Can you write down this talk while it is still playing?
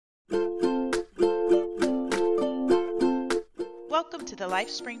Welcome to the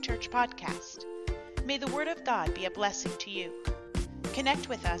LifeSpring Church podcast. May the Word of God be a blessing to you. Connect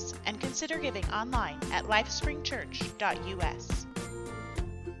with us and consider giving online at lifespringchurch.us.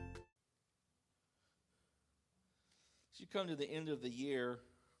 As you come to the end of the year,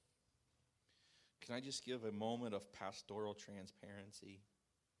 can I just give a moment of pastoral transparency?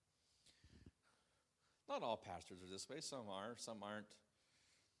 Not all pastors are this way. Some are, some aren't.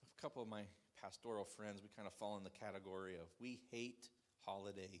 A couple of my pastoral friends, we kind of fall in the category of we hate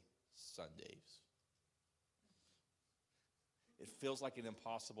holiday Sundays. It feels like an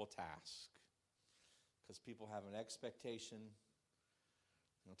impossible task because people have an expectation.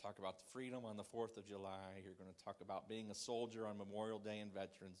 You're going to talk about the freedom on the 4th of July. You're going to talk about being a soldier on Memorial Day and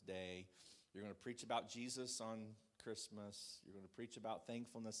Veterans Day. You're going to preach about Jesus on Christmas. You're going to preach about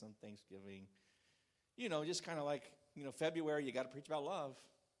thankfulness on Thanksgiving. You know, just kind of like, February, you got to preach about love.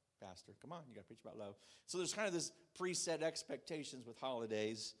 Pastor, come on, you got to preach about love. So there's kind of this preset expectations with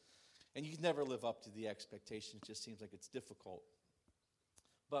holidays, and you can never live up to the expectations. It just seems like it's difficult.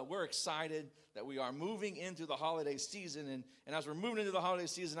 But we're excited that we are moving into the holiday season, and as we're moving into the holiday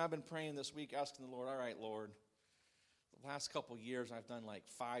season, I've been praying this week, asking the Lord, all right, Lord, the last couple years I've done like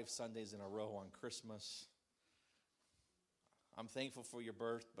 5 Sundays in a row on Christmas. I'm thankful for your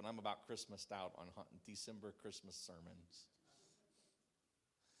birth, but I'm about Christmased out on December Christmas sermons.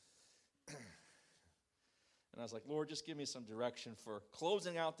 And I was like, Lord, just give me some direction for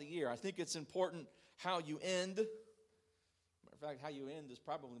closing out the year. I think it's important how you end. Matter of fact, how you end is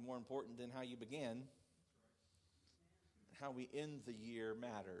probably more important than how you begin. How we end the year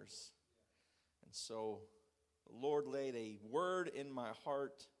matters. And so the Lord laid a word in my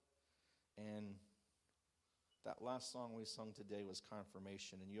heart, and that last song we sung today was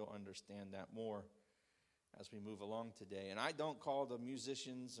confirmation, and you'll understand that more as we move along today. And I don't call the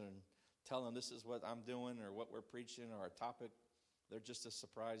musicians and tell them this is what I'm doing or what we're preaching or our topic. They're just as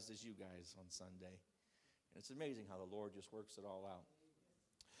surprised as you guys on Sunday. And it's amazing how the Lord just works it all out.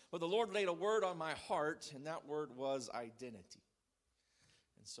 But the Lord laid a word on my heart, and that word was identity.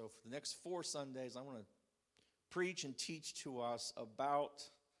 And so for the next 4 Sundays, I want to preach and teach to us about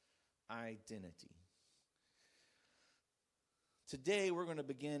identity. Today, we're going to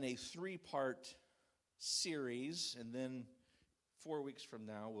begin a 3-part series, and then 4 weeks from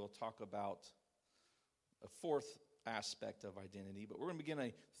now, we'll talk about a 4th aspect of identity. But we're going to begin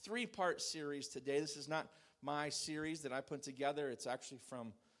a 3-part series today. This is not my series that I put together. It's actually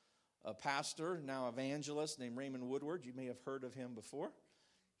from a pastor, now evangelist, named Raymond Woodward. You may have heard of him before.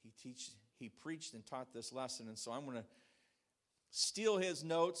 He preached and taught this lesson, and so I'm going to steal his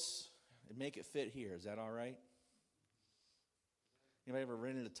notes and make it fit here. Is that all right? Anybody ever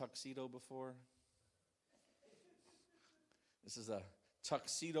rented a tuxedo before? This is a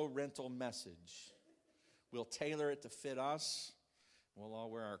tuxedo rental message. We'll tailor it to fit us. We'll all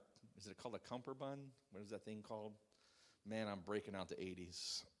wear is it called a cummerbund? What is that thing called? Man, I'm breaking out the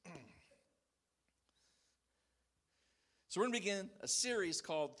 80s. So we're going to begin a series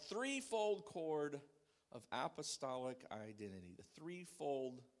called Threefold Chord of Apostolic Identity. The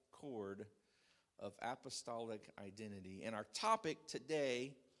Threefold Chord of Apostolic Identity. And our topic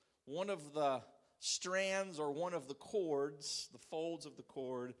today, one of the strands or one of the chords, the folds of the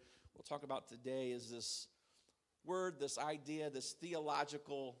chord we'll talk about today is this word, this idea, this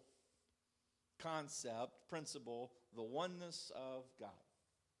theological concept, principle, the oneness of God.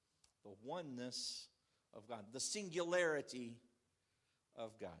 The oneness of God. The singularity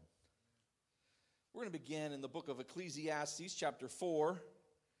of God. We're going to begin in the book of Ecclesiastes, chapter 4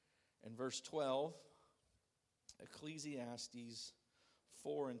 and verse 12. Ecclesiastes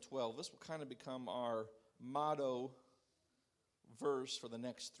 4 and 12. This will kind of become our motto verse for the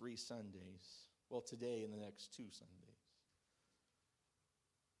next 3 Sundays. Well, today and the next 2 Sundays.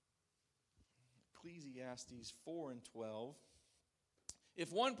 Ecclesiastes 4 and 12.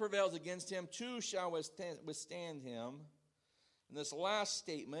 If one prevails against him, 2 shall withstand him. And this last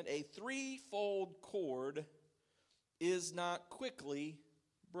statement, a threefold cord is not quickly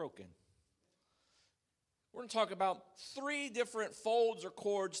broken. We're going to talk about 3 different folds or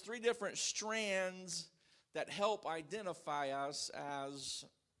cords, 3 different strands that help identify us as,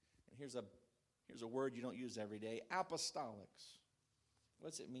 and here's a word you don't use every day, apostolics.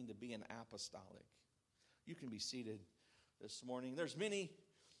 What does it mean to be an apostolic? You can be seated this morning. There's many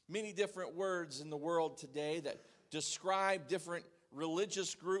different words in the world today that describe different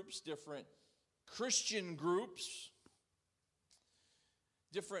religious groups, different Christian groups,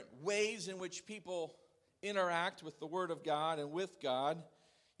 different ways in which people interact with the Word of God and with God.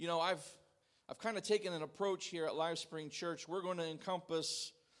 I've kind of taken an approach here at LifeSpring Church. We're going to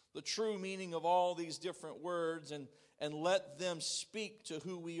encompass the true meaning of all these different words and and let them speak to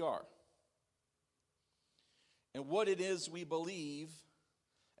who we are and what it is we believe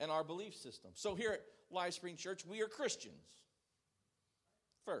and our belief system. So here at LifeSpring Church, we are Christians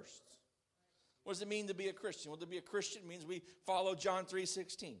first. What does it mean to be a Christian? Well, to be a Christian means we follow John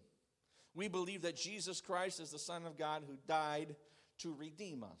 3:16. We believe that Jesus Christ is the Son of God who died to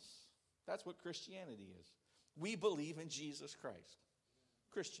redeem us. That's what Christianity is. We believe in Jesus Christ.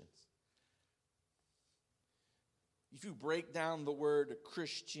 Christians. If you break down the word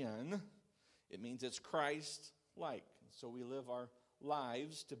Christian, it means it's Christ-like. So we live our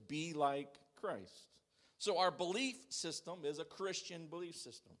lives to be like Christ. So our belief system is a Christian belief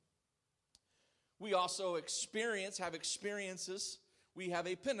system. We also have experiences. We have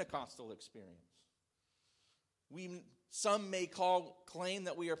a Pentecostal experience. Some may claim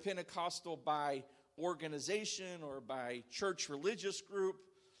that we are Pentecostal by organization or by church religious group,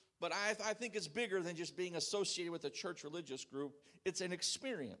 but I think it's bigger than just being associated with a church religious group. It's an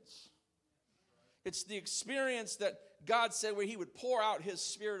experience. It's the experience that God said where he would pour out his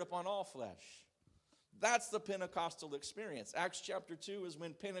Spirit upon all flesh. That's the Pentecostal experience. Acts chapter 2 is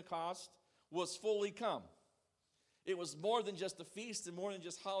when Pentecost was fully come. It was more than just a feast and more than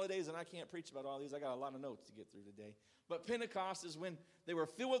just holidays, and I can't preach about all these. I got a lot of notes to get through today. But Pentecost is when they were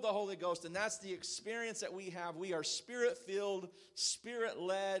filled with the Holy Ghost, and that's the experience that we have. We are Spirit-filled,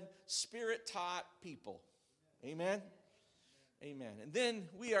 Spirit-led, Spirit-taught people. Amen? Amen. And then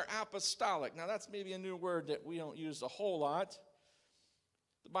we are apostolic. Now, that's maybe a new word that we don't use a whole lot.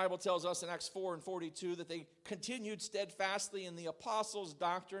 The Bible tells us in Acts 4:42 that they continued steadfastly in the apostles'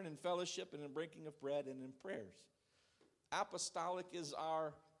 doctrine and fellowship and in breaking of bread and in prayers. Apostolic is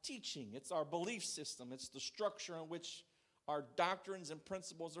our teaching. It's our belief system. It's the structure on which our doctrines and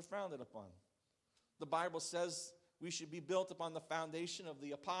principles are founded upon. The Bible says we should be built upon the foundation of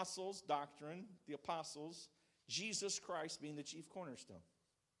the apostles' doctrine, the apostles, Jesus Christ being the chief cornerstone.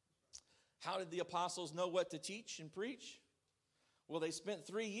 How did the apostles know what to teach and preach? Well, they spent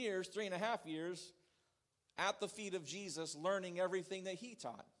 3.5 years at the feet of Jesus learning everything that he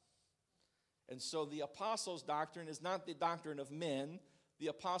taught. And so the apostles' doctrine is not the doctrine of men. The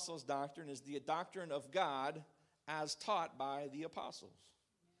apostles' doctrine is the doctrine of God as taught by the apostles.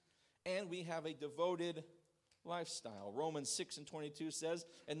 And we have a devoted lifestyle. Romans 6:22 says,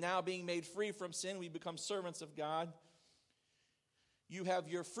 "And now being made free from sin, we become servants of God. You have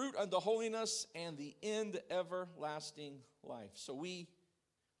your fruit unto holiness and the end everlasting life." So we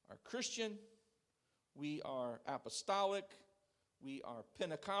are Christian, we are apostolic, we are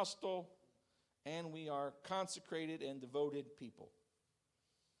Pentecostal, and we are consecrated and devoted people.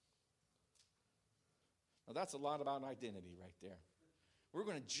 Now that's a lot about identity right there. We're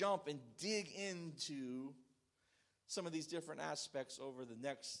going to jump and dig into some of these different aspects over the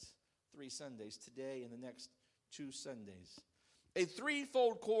next 3 Sundays, today and the next 2 Sundays. A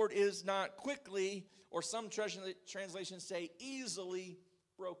threefold cord is not quickly, or some translations say easily,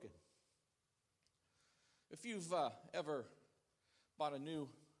 broken. If you've ever bought a new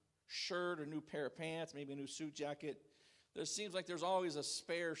shirt or new pair of pants, maybe a new suit jacket, there seems like there's always a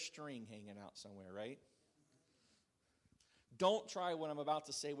spare string hanging out somewhere, right? Don't try what I'm about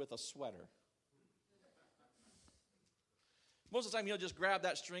to say with a sweater. Most of the time you'll just grab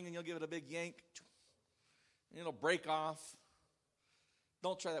that string and you'll give it a big yank, and it'll break off.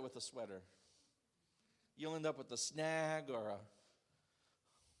 Don't try that with a sweater. You'll end up with a snag or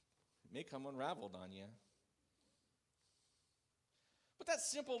it may come unraveled on you. But that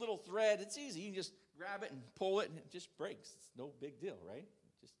simple little thread, it's easy. You can just grab it and pull it and it just breaks. It's no big deal, right?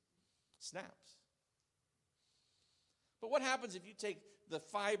 It just snaps. But what happens if you take the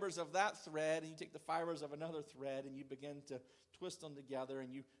fibers of that thread and you take the fibers of another thread and you begin to twist them together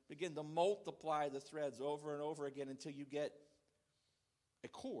and you begin to multiply the threads over and over again until you get a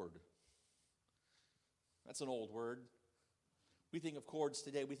cord? That's an old word. We think of cords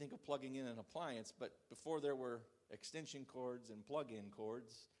today, we think of plugging in an appliance, but before there were extension cords and plug-in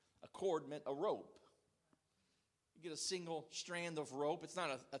cords, a cord meant a rope. You get a single strand of rope. It's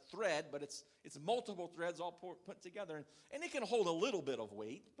not a thread, but it's multiple threads all put together. And it can hold a little bit of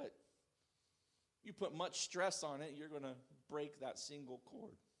weight, but you put much stress on it, you're going to break that single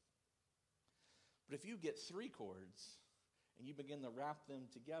cord. But if you get 3 cords and you begin to wrap them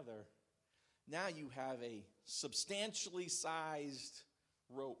together, now you have a substantially sized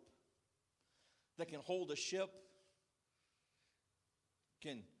rope that can hold a ship,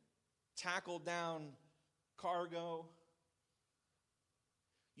 can tackle down cargo.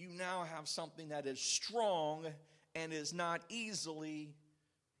 You now have something that is strong and is not easily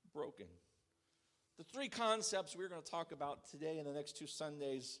broken. The 3 concepts we're going to talk about today and the next 2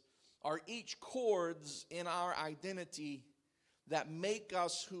 Sundays are each chords in our identity that make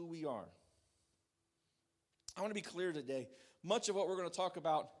us who we are. I want to be clear today. Much of what we're going to talk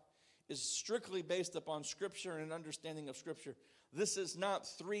about is strictly based upon Scripture and an understanding of Scripture. This is not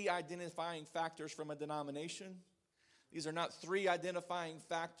three identifying factors from a denomination. These are not three identifying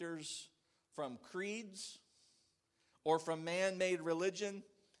factors from creeds or from man-made religion.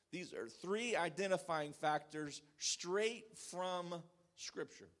 These are three identifying factors straight from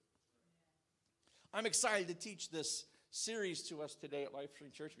Scripture. I'm excited to teach this series to us today at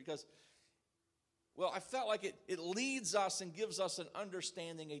LifeSpring Church because, well, I felt like it leads us and gives us an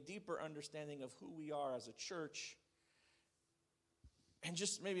understanding, a deeper understanding of who we are as a church. And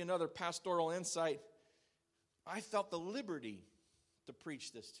just maybe another pastoral insight, I felt the liberty to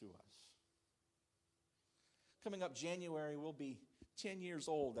preach this to us. Coming up January, we'll be 10 years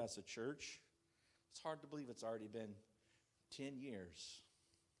old as a church. It's hard to believe it's already been 10 years.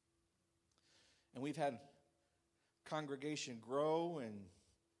 And we've had congregation grow and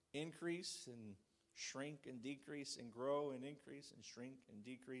increase and shrink and decrease and grow and increase and shrink and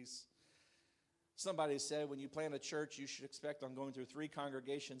decrease. Somebody said when you plant a church, you should expect on going through 3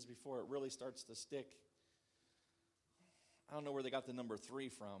 congregations before it really starts to stick. I don't know where they got the number 3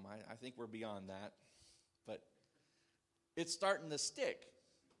 from. I think we're beyond that. But it's starting to stick,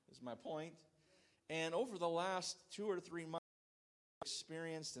 is my point. And over the last 2 or 3 months, I've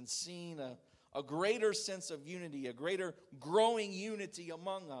experienced and seen a greater sense of unity, a greater growing unity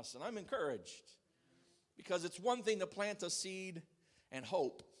among us. And I'm encouraged because it's one thing to plant a seed and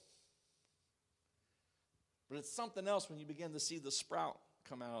hope. But it's something else when you begin to see the sprout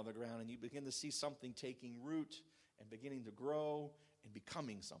come out of the ground and you begin to see something taking root and beginning to grow and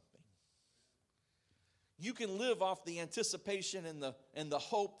becoming something. You can live off the anticipation and the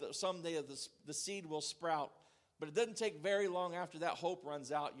hope that someday the seed will sprout, but it doesn't take very long after that hope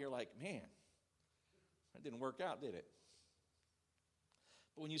runs out. You're like, man, that didn't work out, did it?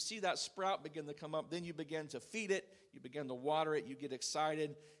 But when you see that sprout begin to come up, then you begin to feed it, you begin to water it, you get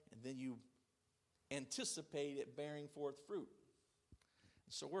excited, and then you anticipate it bearing forth fruit.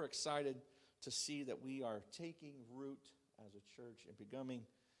 And so we're excited to see that we are taking root as a church and becoming,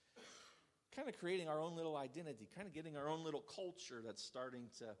 kind of creating our own little identity, kind of getting our own little culture that's starting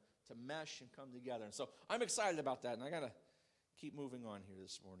to mesh and come together. And so I'm excited about that, and I got to keep moving on here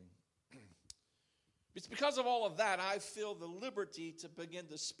this morning. It's because of all of that, I feel the liberty to begin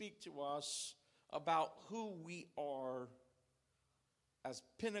to speak to us about who we are as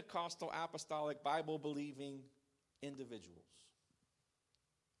Pentecostal, Apostolic, Bible-believing individuals.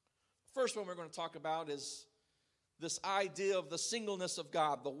 First one we're going to talk about is this idea of the singleness of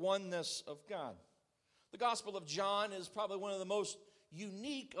God, the oneness of God. The Gospel of John is probably one of the most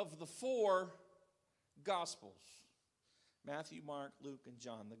unique of the 4 Gospels. Matthew, Mark, Luke, and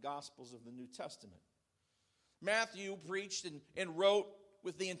John, the Gospels of the New Testament. Matthew preached and wrote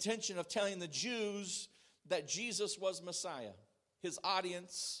with the intention of telling the Jews that Jesus was Messiah. His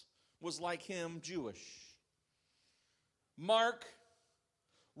audience was like him, Jewish. Mark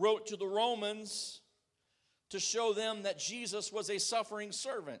wrote to the Romans to show them that Jesus was a suffering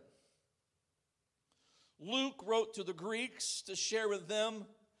servant. Luke wrote to the Greeks to share with them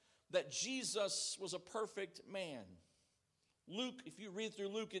that Jesus was a perfect man. Luke, if you read through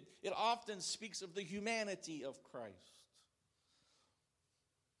Luke, it often speaks of the humanity of Christ.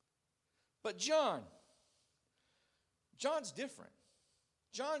 But John's different.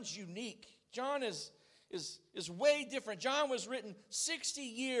 John's unique. John is way different. John was written 60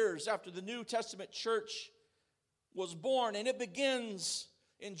 years after the New Testament church was born, and it begins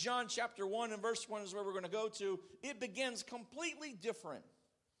in John chapter 1 and verse 1 is where we're going to go to. It begins completely different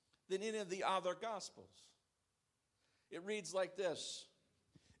than any of the other Gospels. It reads like this: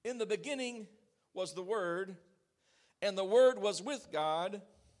 in the beginning was the Word, and the Word was with God,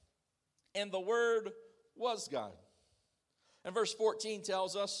 and the Word was God. And verse 14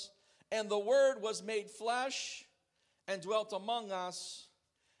 tells us, and the Word was made flesh and dwelt among us,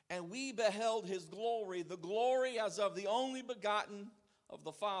 and we beheld his glory, the glory as of the only begotten of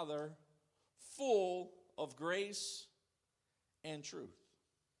the Father, full of grace and truth.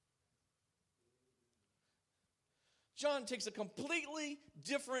 John takes a completely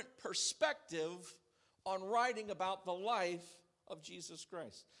different perspective on writing about the life of Jesus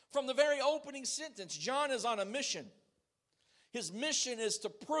Christ. From the very opening sentence, John is on a mission. His mission is to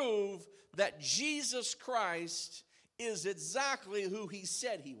prove that Jesus Christ is exactly who he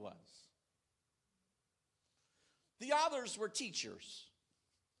said he was. The others were teachers.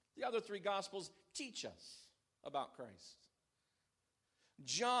 The other 3 Gospels teach us about Christ.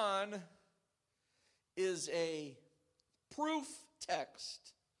 John is a proof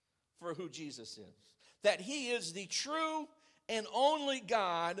text for who Jesus is. That he is the true and only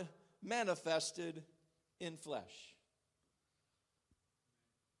God manifested in flesh.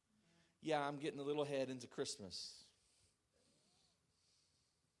 Yeah, I'm getting a little ahead into Christmas.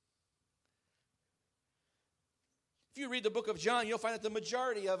 If you read the book of John, you'll find that the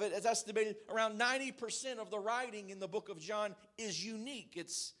majority of it is estimated around 90% of the writing in the book of John is unique.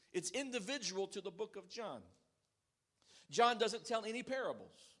 It's individual to the book of John. John doesn't tell any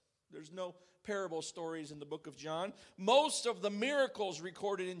parables. There's no parable stories in the book of John. Most of the miracles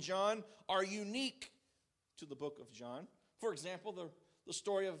recorded in John are unique to the book of John. For example, the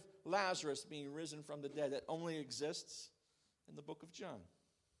story of Lazarus being risen from the dead, that only exists in the book of John.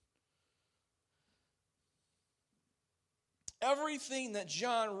 Everything that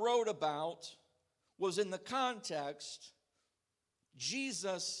John wrote about was in the context,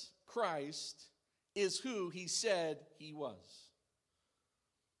 Jesus Christ is who he said he was.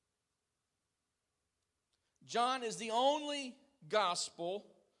 John is the only gospel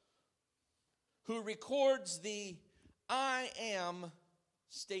who records the I am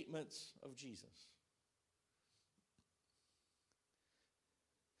statements of Jesus.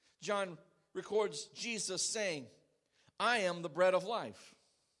 John records Jesus saying, I am the bread of life.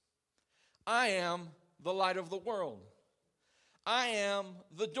 I am the light of the world. I am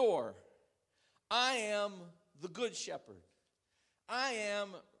the door. I am the good shepherd. I am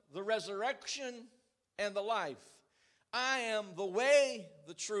the resurrection and the life. I am the way,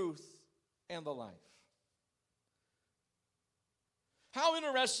 the truth, and the life. How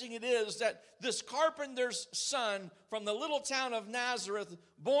interesting it is that this carpenter's son from the little town of Nazareth,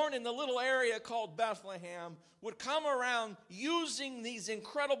 born in the little area called Bethlehem, would come around using these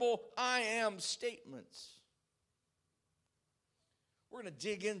incredible I am statements. We're going to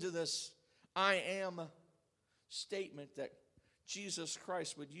dig into this I am statement that Jesus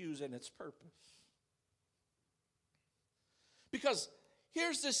Christ would use in its purpose. Because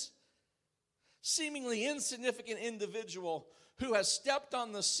here's this seemingly insignificant individual who has stepped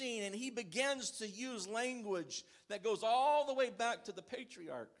on the scene, and he begins to use language that goes all the way back to the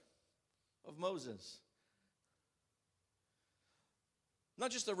patriarch of Moses.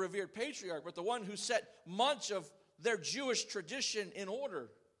 Not just the revered patriarch, but the one who set much of their Jewish tradition in order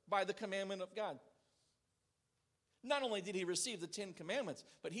by the commandment of God. Not only did he receive the 10 commandments,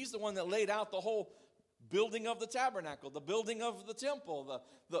 but he's the one that laid out the whole building of the tabernacle, the building of the temple,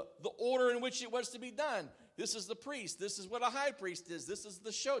 the order in which it was to be done. This is the priest. This is what a high priest is. This is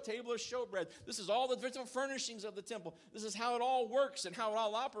the table of showbread. This is all the different furnishings of the temple. This is how it all works and how it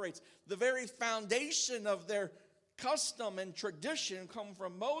all operates. The very foundation of their custom and tradition come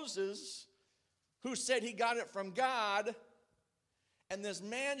from Moses, who said he got it from God. And this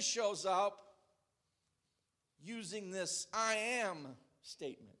man shows up using this I am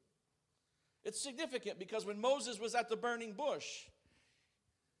statement. It's significant because when Moses was at the burning bush,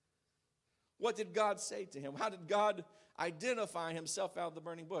 what did God say to him? How did God identify himself out of the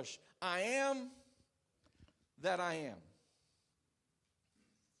burning bush? I am that I am.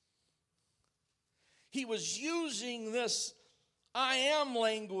 He was using this I am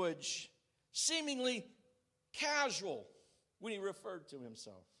language seemingly casual when he referred to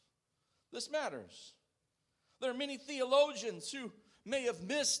himself. This matters. There are many theologians who may have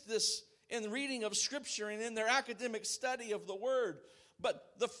missed this in the reading of Scripture and in their academic study of the Word. But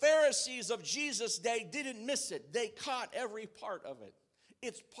the Pharisees of Jesus' day didn't miss it. They caught every part of it.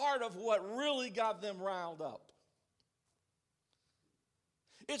 It's part of what really got them riled up.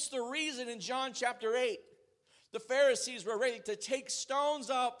 It's the reason in John chapter 8, the Pharisees were ready to take stones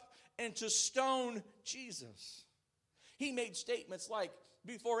up and to stone Jesus. He made statements like,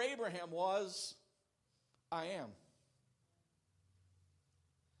 before Abraham was, I am.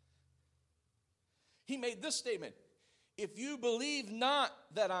 He made this statement, if you believe not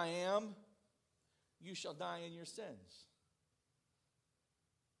that I am, you shall die in your sins.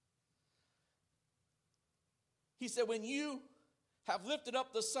 He said, when you have lifted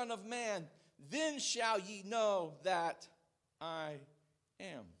up the Son of Man, then shall ye know that I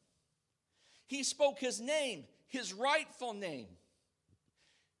am. He spoke his name, his rightful name.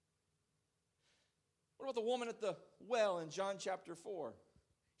 What about the woman at the well in John chapter 4?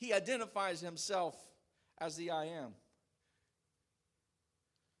 He identifies himself as the I am.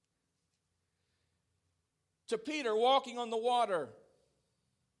 To Peter walking on the water,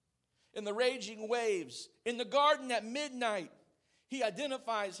 in the raging waves, in the garden at midnight, he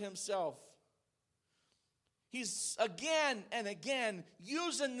identifies himself. He's again and again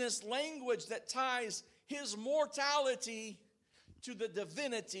using this language that ties his mortality to the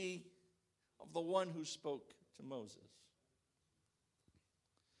divinity of the one who spoke to Moses.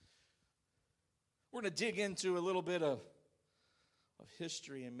 We're going to dig into a little bit of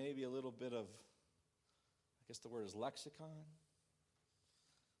history and maybe a little bit of, I guess the word is lexicon.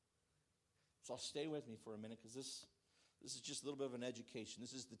 So stay with me for a minute because this is just a little bit of an education.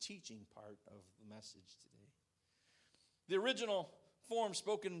 This is the teaching part of the message today. The original form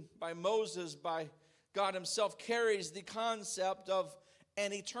spoken by Moses, by God himself, carries the concept of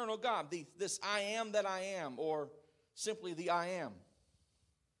an eternal God. This I am that I am, or simply the I am.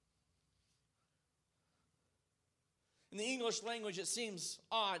 In the English language, it seems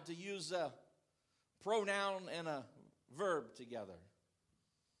odd to use a pronoun and a verb together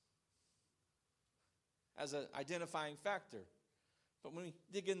as an identifying factor. But when we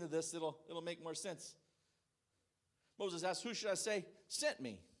dig into this, it'll make more sense. Moses asked, who should I say sent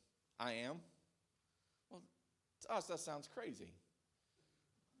me? I am. Well, to us, that sounds crazy.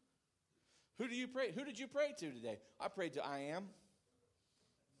 Who do you pray? Who did you pray to today? I prayed to I am.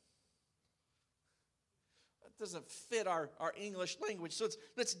 That doesn't fit our English language. So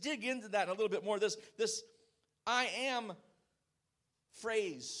let's dig into that a little bit more. This I am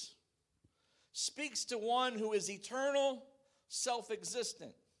phrase speaks to one who is eternal,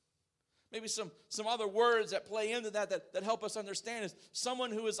 self-existent. Maybe some other words that play into that help us understand is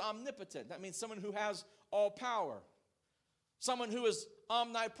someone who is omnipotent. That means someone who has all power. Someone who is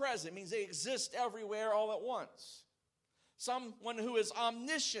omnipresent means they exist everywhere all at once. Someone who is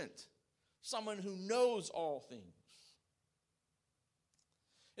omniscient. Someone who knows all things.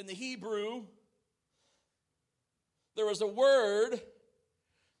 In the Hebrew, there was a word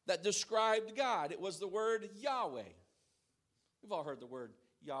that described God. It was the word Yahweh. We've all heard the word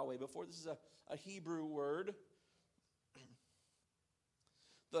Yahweh before. This is a Hebrew word.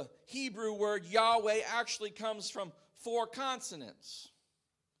 The Hebrew word Yahweh actually comes from 4 consonants.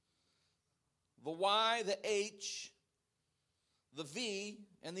 The Y, the H, the V,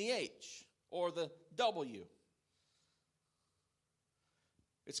 and the H, or the W.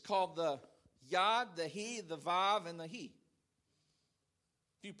 It's called the Yod, the He, the Vav, and the He.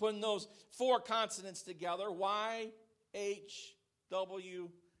 If you put in those 4 consonants together, Y, H, W,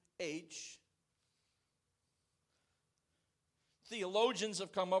 H, theologians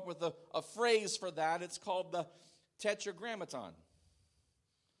have come up with a phrase for that. It's called the tetragrammaton.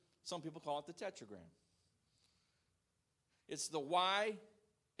 Some people call it the tetragram. It's the Y,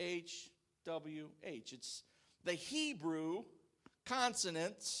 H, W, H. It's the Hebrew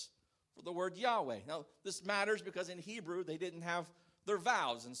consonants for the word Yahweh. Now, this matters because in Hebrew, they didn't have their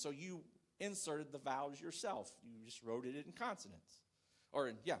vowels, and so you inserted the vowels yourself. You just wrote it in consonants.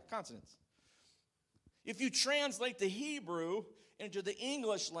 Consonants. If you translate the Hebrew into the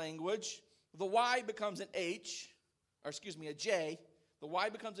English language, the Y becomes an H, a J. The Y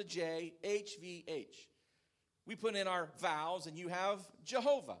becomes a J, H, V, H. We put in our vowels, and you have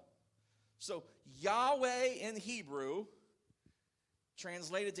Jehovah. So Yahweh in Hebrew,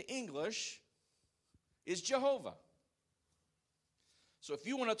 translated to English, is Jehovah. So if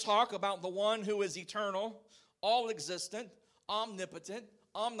you want to talk about the one who is eternal, all-existent, omnipotent,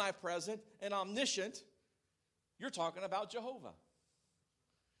 omnipresent, and omniscient, you're talking about Jehovah.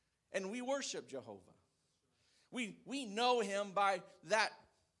 And we worship Jehovah. We know him by that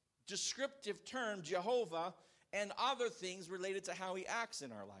descriptive term, Jehovah, and other things related to how he acts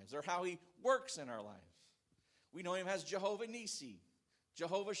in our lives or how he works in our lives. We know him as Jehovah Nissi,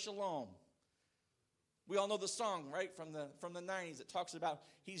 Jehovah Shalom. We all know the song, right, from the 90s. It talks about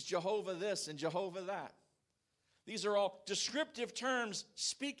he's Jehovah this and Jehovah that. These are all descriptive terms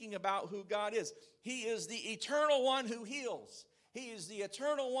speaking about who God is. He is the eternal one who heals. He is the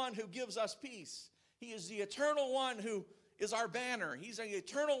eternal one who gives us peace. He is the eternal one who is our banner. He's the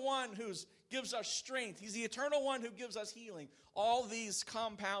eternal one who gives us strength. He's the eternal one who gives us healing. All these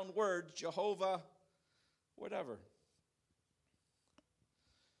compound words, Jehovah, whatever.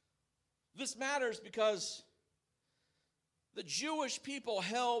 This matters because the Jewish people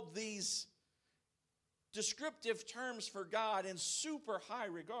held these descriptive terms for God in super high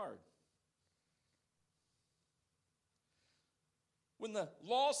regard. When the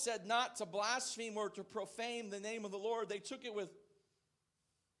law said not to blaspheme or to profane the name of the Lord, they took it with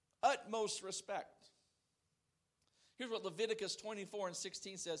utmost respect. Here's what Leviticus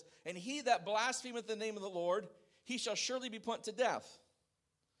 24:16 says, "And he that blasphemeth the name of the Lord, he shall surely be put to death.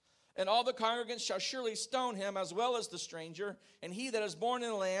 And all the congregants shall surely stone him, as well as the stranger, and he that is born in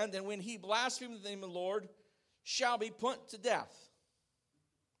the land, and when he blasphemeth the name of the Lord, shall be put to death."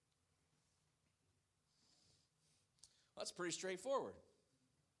 That's pretty straightforward.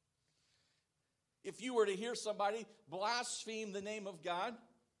 If you were to hear somebody blaspheme the name of God,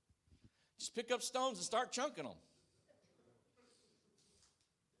 just pick up stones and start chunking them.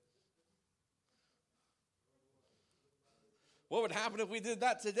 What would happen if we did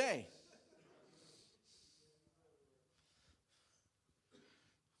that today?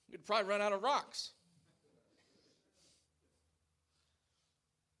 We'd probably run out of rocks.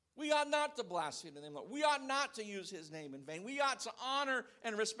 We ought not to blaspheme the name of the Lord. We ought not to use his name in vain. We ought to honor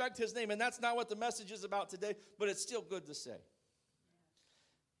and respect his name. And that's not what the message is about today, but it's still good to say.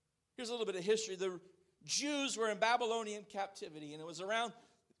 Here's a little bit of history. The Jews were in Babylonian captivity, and it was around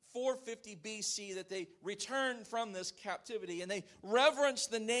 450 BC that they returned from this captivity, and they reverenced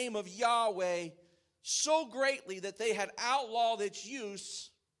the name of Yahweh so greatly that they had outlawed its use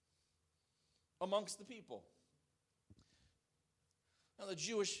amongst the people. Now, the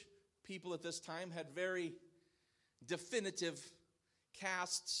Jewish people at this time had very definitive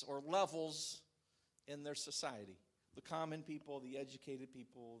castes or levels in their society. The common people, the educated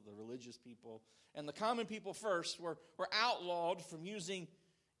people, the religious people. And the common people first were outlawed from using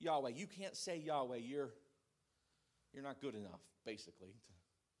Yahweh. You can't say Yahweh. You're not good enough, basically,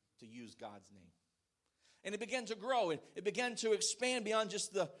 to use God's name. And it began to grow. It began to expand beyond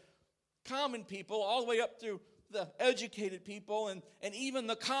just the common people all the way up through the educated people and even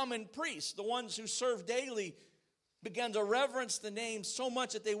the common priests, the ones who served daily, began to reverence the name so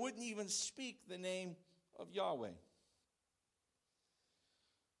much that they wouldn't even speak the name of Yahweh.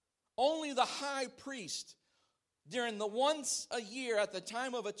 Only the high priest, during the once a year at the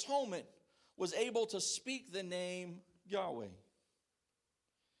time of atonement, was able to speak the name Yahweh.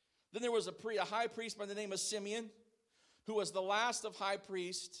 Then there was a high priest by the name of Simeon, who was the last of high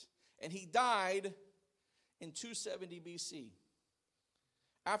priests, and he died in 270 BC.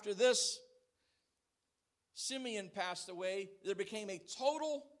 After this, Simeon passed away. There became a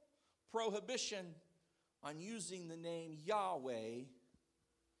total prohibition on using the name Yahweh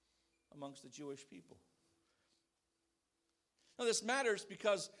amongst the Jewish people. Now, this matters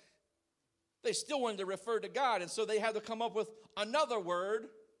because they still wanted to refer to God, and so they had to come up with another word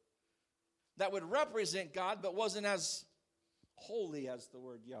that would represent God but wasn't as holy as the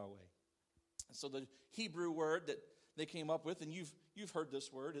word Yahweh. And so the Hebrew word that they came up with, and you've heard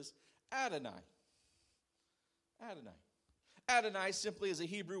this word, is Adonai. Adonai. Adonai simply is a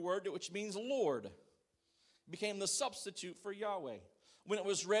Hebrew word which means Lord. It became the substitute for Yahweh. When it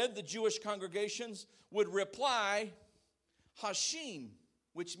was read, the Jewish congregations would reply, Hashim,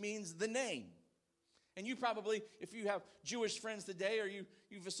 which means the name. And you probably, if you have Jewish friends today or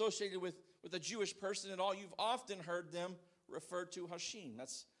you've associated with a Jewish person at all, you've often heard them refer to Hashim.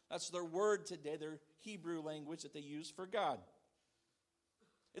 That's their word today, their Hebrew language that they use for God.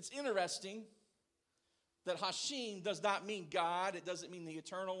 It's interesting that Hashim does not mean God. It doesn't mean the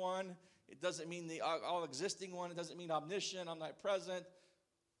eternal one. It doesn't mean the all-existing one. It doesn't mean omniscient, omnipresent.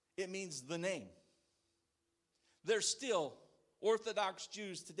 It means the name. There's still, Orthodox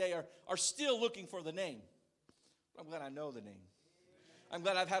Jews today are still looking for the name. I'm glad I know the name. I'm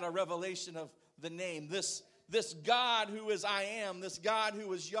glad I've had a revelation of the name. This God who is I am, this God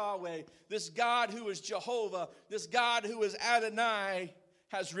who is Yahweh, this God who is Jehovah, this God who is Adonai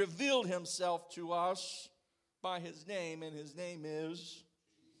has revealed himself to us by his name, and his name is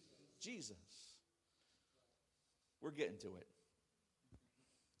Jesus. We're getting to it.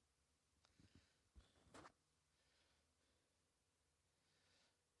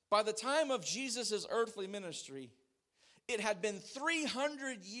 By the time of Jesus' earthly ministry, it had been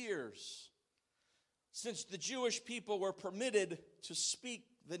 300 years since the Jewish people were permitted to speak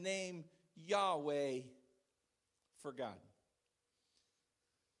the name Yahweh for God.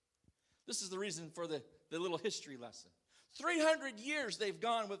 This is the reason for the little history lesson. 300 years they've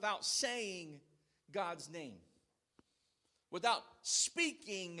gone without saying God's name, without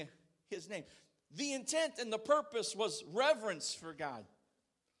speaking his name. The intent and the purpose was reverence for God.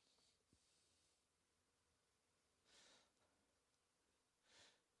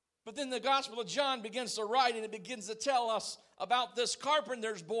 But then the Gospel of John begins to write, and it begins to tell us about this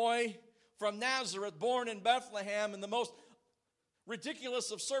carpenter's boy from Nazareth, born in Bethlehem in the most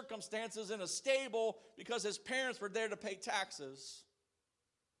ridiculous of circumstances, in a stable because his parents were there to pay taxes.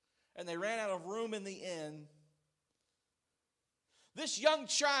 And they ran out of room in the inn. This young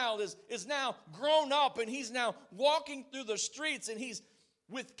child is now grown up, and he's now walking through the streets, and he's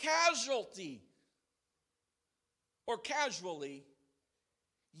with casually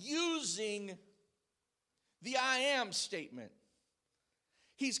using the I am statement.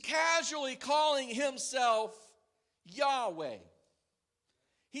 He's casually calling himself Yahweh.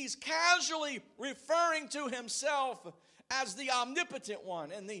 He's casually referring to himself as the omnipotent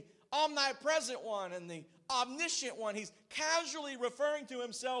one and the omnipresent one and the omniscient one. He's casually referring to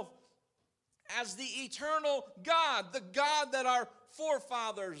himself as the eternal God, the God that our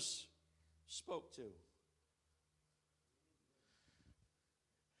forefathers spoke to.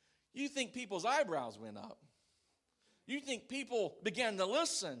 you think people's eyebrows went up. You think people began to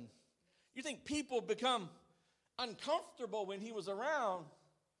listen. You think people become uncomfortable when he was around.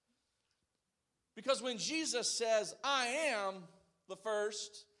 Because when Jesus says, I am the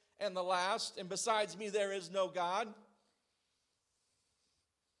first and the last, and besides me there is no God.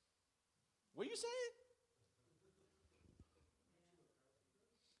 What are you saying?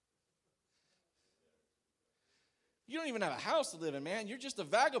 You don't even have a house to live in, man. You're just a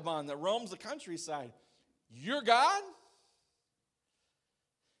vagabond that roams the countryside. You're God?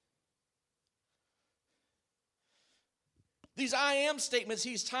 These I am statements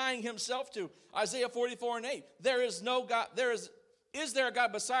he's tying himself to. Isaiah 44:8. There is no God. Is there a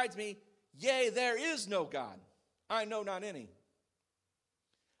God besides me? Yea, there is no God. I know not any.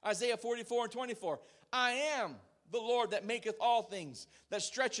 Isaiah 44:24. I am the Lord that maketh all things, that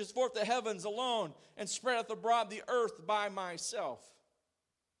stretcheth forth the heavens alone, and spreadeth abroad the earth by myself.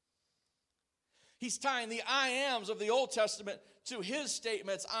 He's tying the I ams of the Old Testament to his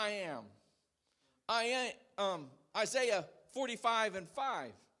statements, I am. Isaiah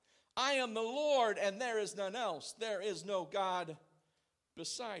 45:5. I am the Lord, and there is none else. There is no God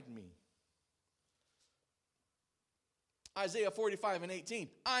beside me. Isaiah 45:18.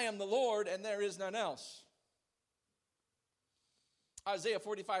 I am the Lord, and there is none else. Isaiah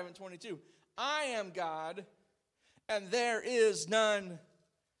 45:22. I am God, and there is none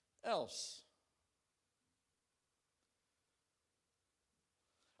else.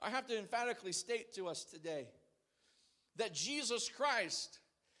 I have to emphatically state to us today that Jesus Christ,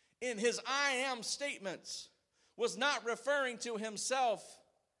 in his I am statements, was not referring to himself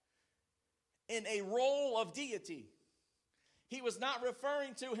in a role of deity. He was not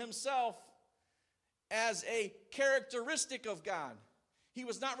referring to himself as a characteristic of God. He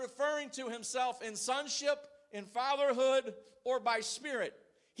was not referring to himself in sonship, in fatherhood, or by spirit.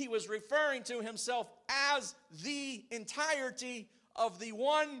 He was referring to himself as the entirety of the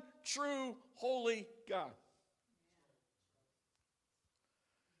one true holy God.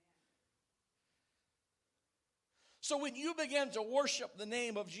 So when you begin to worship the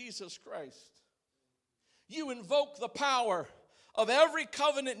name of Jesus Christ, you invoke the power of every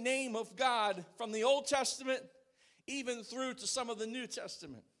covenant name of God from the Old Testament even through to some of the New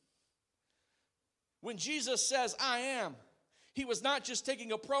Testament. When Jesus says, I am, he was not just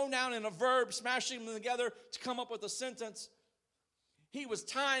taking a pronoun and a verb, smashing them together to come up with a sentence. He was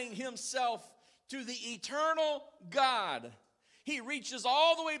tying himself to the eternal God. He reaches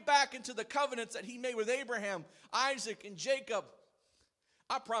all the way back into the covenants that he made with Abraham, Isaac, and Jacob.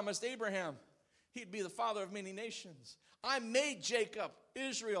 I promised Abraham he'd be the father of many nations. I made Jacob,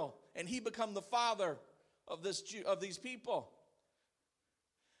 Israel, and he become the father of these people.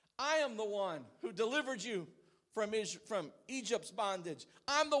 I am the one who delivered you from Egypt's bondage.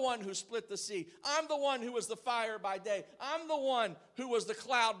 I'm the one who split the sea. I'm the one who was the fire by day. I'm the one who was the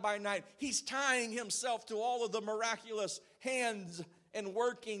cloud by night. He's tying himself to all of the miraculous hands and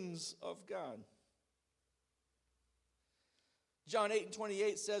workings of God. John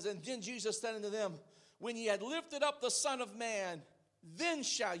 8:28 says, and then Jesus said unto them, when ye had lifted up the Son of Man, then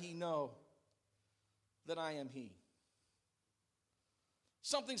shall ye know that I am he.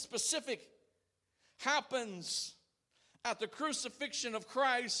 Something specific happens at the crucifixion of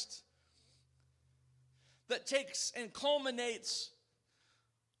Christ that takes and culminates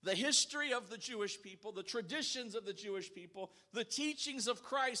the history of the Jewish people, the traditions of the Jewish people, the teachings of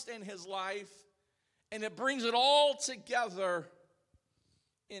Christ and his life, and it brings it all together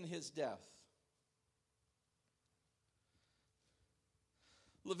in his death.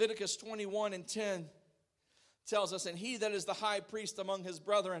 Leviticus 21:10 tells us, and he that is the high priest among his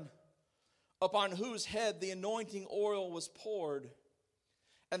brethren, upon whose head the anointing oil was poured,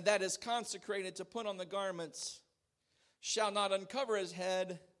 and that is consecrated to put on the garments, shall not uncover his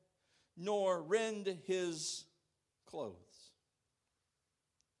head, nor rend his clothes.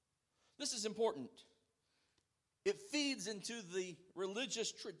 This is important. It feeds into the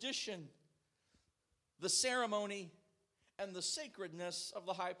religious tradition, the ceremony, and the sacredness of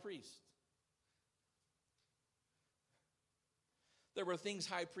the high priest. There were things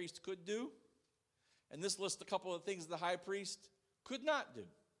high priest could do, and this lists a couple of things the high priest could not do.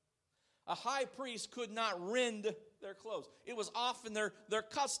 A high priest could not rend their clothes. It was often their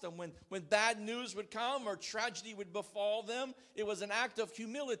custom when bad news would come or tragedy would befall them. It was an act of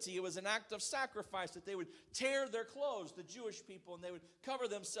humility. It was an act of sacrifice that they would tear their clothes, the Jewish people, and they would cover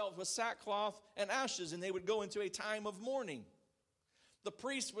themselves with sackcloth and ashes, and they would go into a time of mourning. The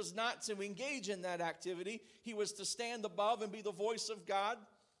priest was not to engage in that activity. He was to stand above and be the voice of God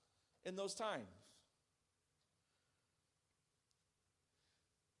in those times.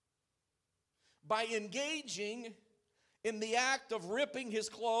 by engaging in the act of ripping his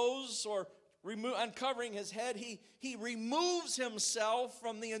clothes or uncovering his head, he removes himself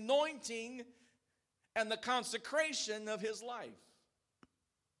from the anointing and the consecration of his life.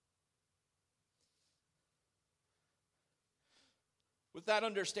 With that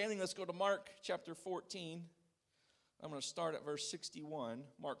understanding, let's go to Mark chapter 14. I'm going to start at verse 61.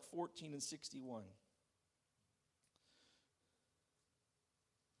 Mark 14 and 61.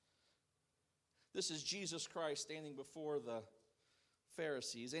 This is Jesus Christ standing before the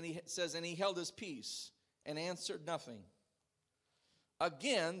Pharisees. And he says, and he held his peace and answered nothing.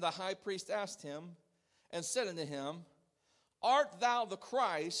 Again, the high priest asked him and said unto him, art thou the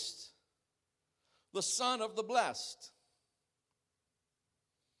Christ, the Son of the Blessed?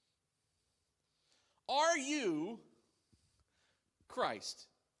 Are you Christ?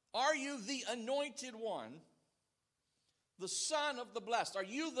 Are you the anointed one, the Son of the Blessed? Are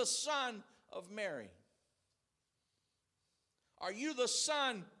you the Son of Mary? Are you the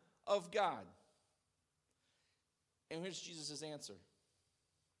Son of God? And here's Jesus' answer.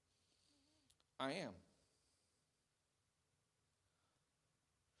 I am.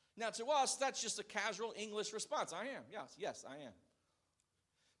 Now to us, that's just a casual English response. I am. Yes, I am.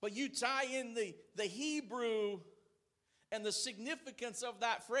 But you tie in the Hebrew and the significance of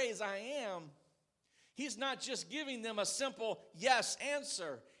that phrase, I am. He's not just giving them a simple yes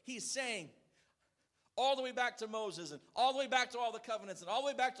answer. He's saying, all the way back to Moses and all the way back to all the covenants and all the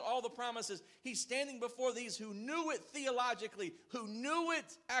way back to all the promises, he's standing before these who knew it theologically, who knew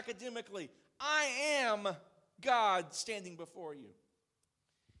it academically. I am God standing before you.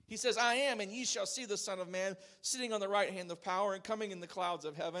 He says, I am, and ye shall see the Son of Man sitting on the right hand of power and coming in the clouds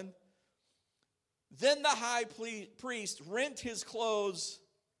of heaven. Then the high priest rent his clothes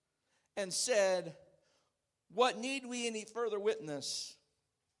and said, what need we any further witness?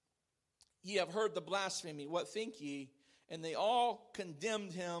 Ye have heard the blasphemy. What think ye? And they all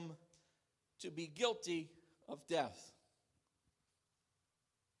condemned him to be guilty of death.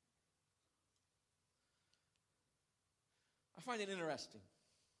 I find it interesting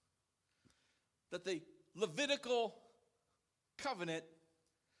that the Levitical covenant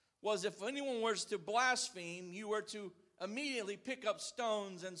was if anyone was to blaspheme, you were to immediately pick up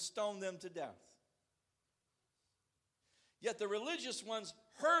stones and stone them to death. Yet the religious ones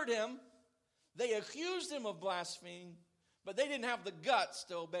heard him, they accused him of blaspheming, but they didn't have the guts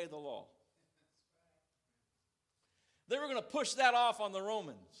to obey the law. They were going to push that off on the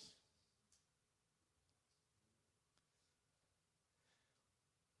Romans.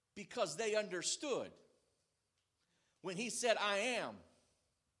 Because they understood. When he said, I am.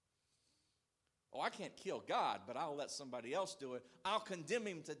 Oh, I can't kill God, but I'll let somebody else do it. I'll condemn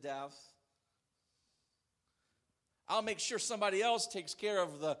him to death. I'll make sure somebody else takes care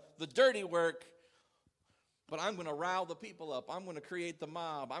of the dirty work. But I'm going to rile the people up. I'm going to create the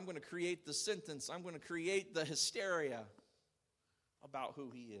mob. I'm going to create the sentence. I'm going to create the hysteria about who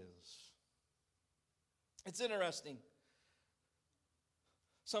he is. It's interesting.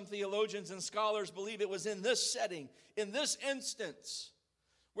 Some theologians and scholars believe it was in this setting, in this instance,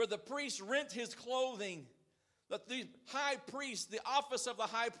 where the priest rent his clothing, that the high priest, the office of the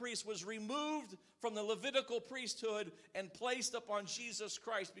high priest, was removed from the Levitical priesthood and placed upon Jesus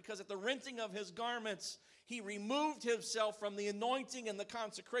Christ, because at the renting of his garments, he removed himself from the anointing and the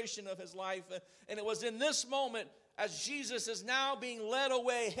consecration of his life. And it was in this moment, as Jesus is now being led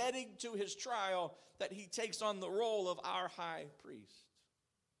away, heading to his trial, that he takes on the role of our high priest.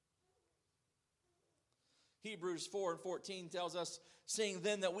 Hebrews 4:14 tells us, seeing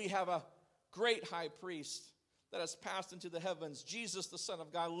then that we have a great high priest that has passed into the heavens, Jesus the Son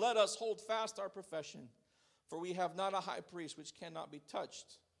of God, let us hold fast our profession, for we have not a high priest which cannot be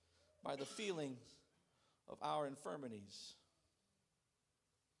touched by the feelings of our infirmities.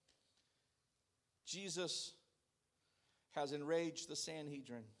 Jesus has enraged the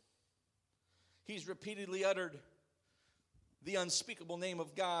Sanhedrin. He's repeatedly uttered the unspeakable name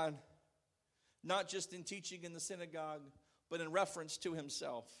of God, not just in teaching in the synagogue, but in reference to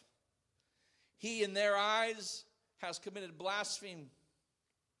himself. He, in their eyes, has committed blasphemy.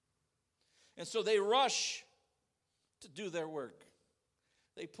 And so they rush to do their work.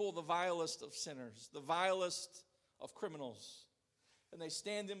 They pull the vilest of sinners, the vilest of criminals, and they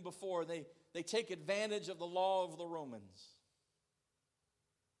stand him before. They take advantage of the law of the Romans.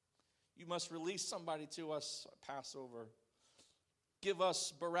 You must release somebody to us at Passover. Give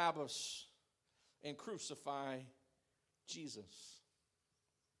us Barabbas and crucify Jesus.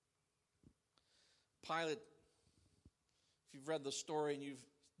 Pilate, if you've read the story and you've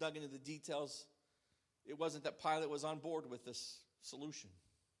dug into the details, it wasn't that Pilate was on board with this solution.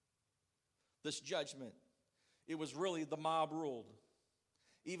 this judgment. It was really the mob ruled.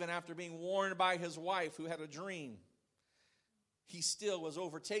 Even after being warned by his wife who had a dream, he still was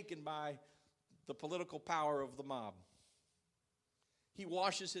overtaken by the political power of the mob. He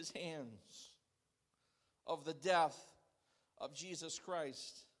washes his hands of the death of Jesus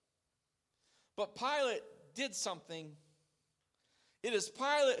Christ. But Pilate did something. It is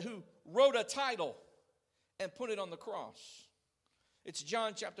Pilate who wrote a title and put it on the cross. It's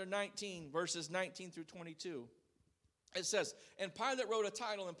John chapter 19, verses 19 through 22. It says, and Pilate wrote a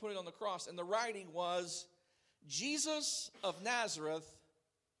title and put it on the cross, and the writing was, Jesus of Nazareth,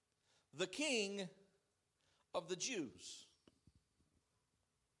 the King of the Jews.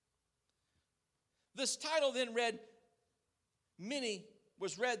 This title then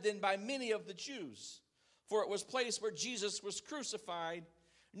was read then by many of the Jews, for it was placed where Jesus was crucified,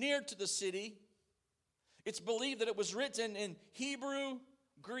 near to the city. It's believed that it was written in Hebrew,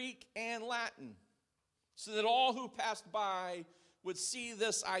 Greek, and Latin, so that all who passed by would see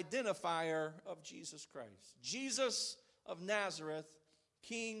this identifier of Jesus Christ. Jesus of Nazareth,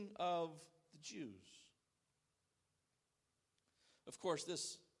 King of the Jews. Of course,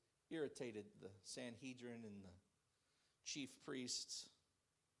 this irritated the Sanhedrin and the chief priests.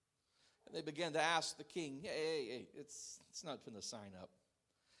 And they began to ask the king, hey, it's not putting the sign up.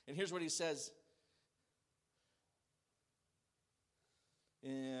 And here's what he says.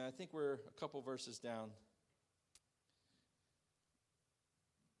 I think we're a couple verses down.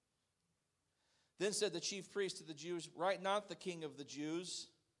 Then said the chief priest to the Jews, write not the King of the Jews.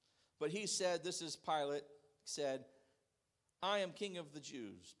 But he said, this is Pilate, said, I am King of the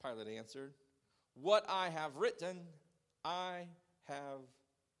Jews. Pilate answered, what I have written, I have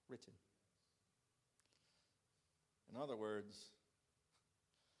written. In other words,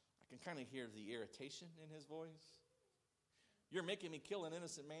 I can kind of hear the irritation in his voice. You're making me kill an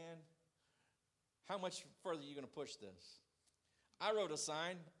innocent man. How much further are you going to push this? I wrote a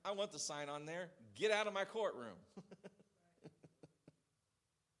sign. I want the sign on there. Get out of my courtroom.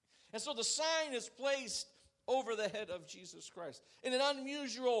 And so the sign is placed over the head of Jesus Christ. In an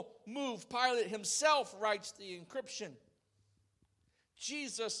unusual move, Pilate himself writes the inscription,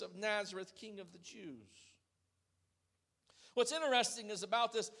 Jesus of Nazareth, King of the Jews. What's interesting is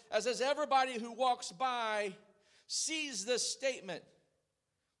about this, as everybody who walks by sees this statement,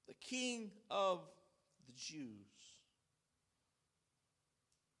 the King of the Jews.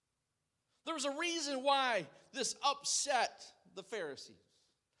 There was a reason why this upset the Pharisees.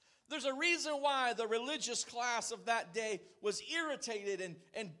 There's a reason why the religious class of that day was irritated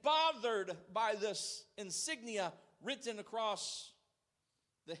and bothered by this insignia written across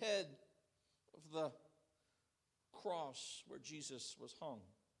the head of the cross where Jesus was hung.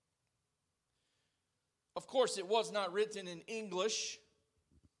 Of course, it was not written in English.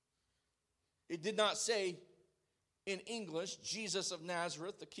 It did not say in English, Jesus of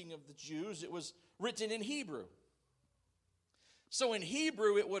Nazareth, the King of the Jews. It was written in Hebrew. So in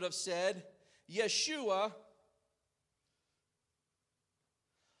Hebrew, it would have said, Yeshua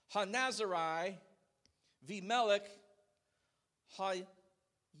HaNazari V'Melech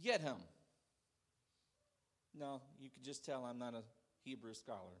HaYedhem. No, you can just tell I'm not a Hebrew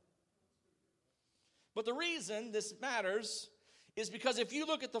scholar. But the reason this matters is because if you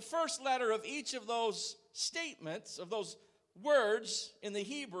look at the first letter of each of those statements, of those words in the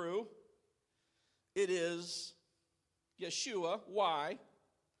Hebrew, it is Yeshua, Y,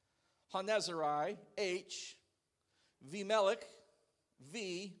 HaNazari, H, V'Melech,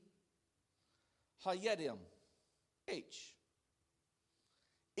 V, HaYedhem, H.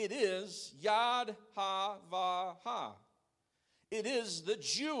 It is Yad Ha. It is the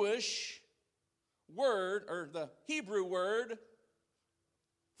Jewish word, or the Hebrew word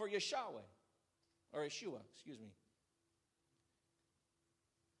for Yeshua, excuse me.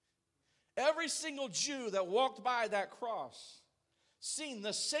 Every single Jew that walked by that cross seen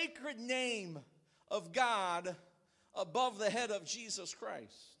the sacred name of God above the head of Jesus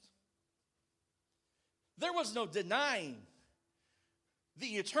Christ. There was no denying the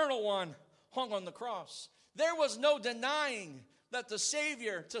eternal one hung on the cross. There was no denying that the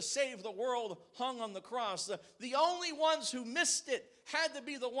Savior to save the world hung on the cross. The only ones who missed it had to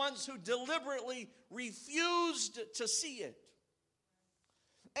be the ones who deliberately refused to see it.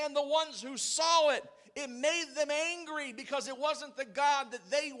 And the ones who saw it, it made them angry because it wasn't the God that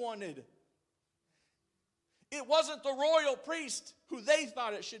they wanted. It wasn't the royal priest who they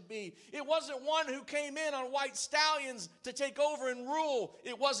thought it should be. It wasn't one who came in on white stallions to take over and rule.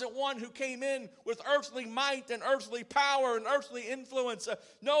 It wasn't one who came in with earthly might and earthly power and earthly influence.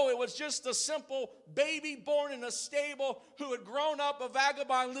 No, it was just a simple baby born in a stable who had grown up a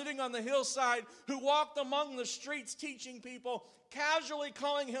vagabond living on the hillside, who walked among the streets teaching people, casually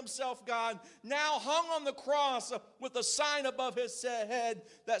calling himself God, now hung on the cross with a sign above his head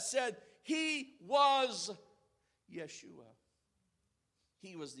that said, he was Yeshua.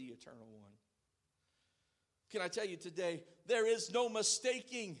 He was the eternal one. Can I tell you today, there is no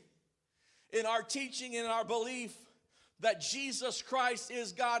mistaking in our teaching, in our belief that Jesus Christ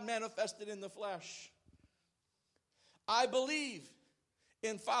is God manifested in the flesh. I believe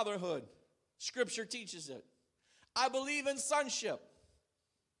in fatherhood. Scripture teaches it. I believe in sonship.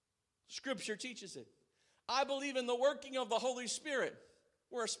 Scripture teaches it. I believe in the working of the Holy Spirit.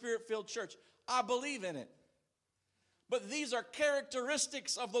 We're a Spirit-filled church. I believe in it. But these are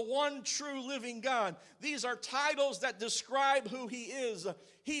characteristics of the one true living God. These are titles that describe who he is.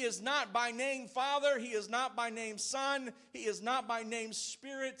 He is not by name Father. He is not by name Son. He is not by name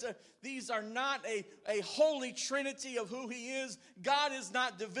Spirit. These are not a holy trinity of who he is. God is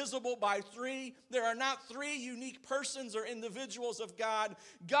not divisible by three. There are not three unique persons or individuals of God.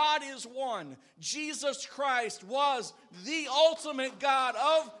 God is one. Jesus Christ was the ultimate God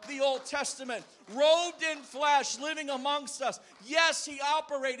of the Old Testament, robed in flesh, living amongst us. Yes, he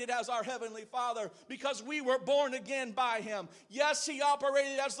operated as our Heavenly Father because we were born again by him. Yes, he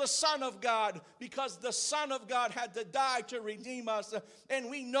operated as the Son of God because the Son of God had to die to redeem us. And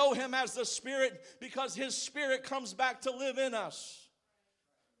we know him as the Spirit because his Spirit comes back to live in us.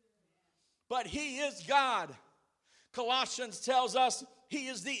 But he is God. Colossians tells us he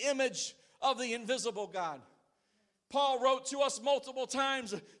is the image of the invisible God. Paul wrote to us multiple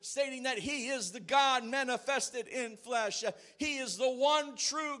times stating that he is the God manifested in flesh. He is the one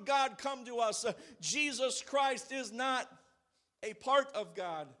true God come to us. Jesus Christ is not a part of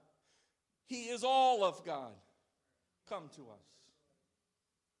God. He is all of God come to us.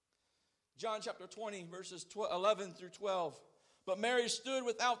 John chapter 20, verses 11 through 12. But Mary stood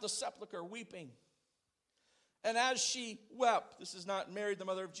without the sepulchre weeping. And as she wept, this is not Mary, the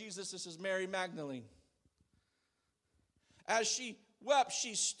mother of Jesus, this is Mary Magdalene. As she wept,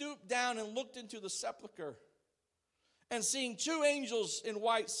 she stooped down and looked into the sepulchre. And seeing two angels in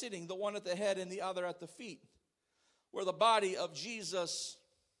white sitting, the one at the head and the other at the feet, where the body of Jesus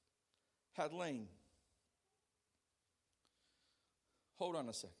had lain. Hold on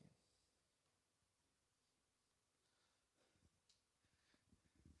a second.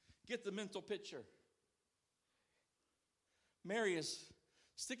 Get the mental picture. Mary is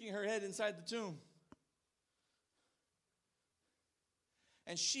sticking her head inside the tomb.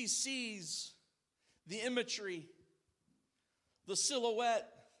 And she sees the imagery, the silhouette,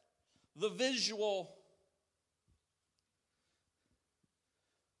 the visual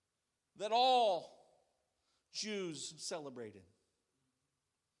that all Jews celebrated.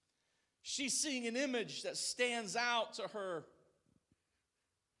 She's seeing an image that stands out to her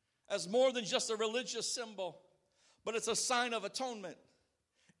as more than just a religious symbol, but it's a sign of atonement.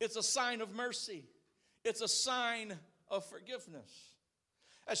 It's a sign of mercy. It's a sign of forgiveness.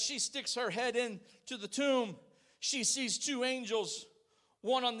 As she sticks her head into the tomb, she sees two angels,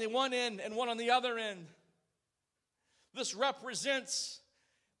 one on the one end and one on the other end. This represents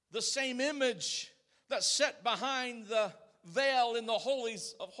the same image that's set behind the veil in the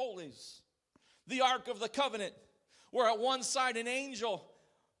holies of holies, the Ark of the Covenant, where at one side an angel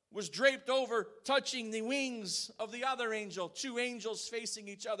was draped over, touching the wings of the other angel, two angels facing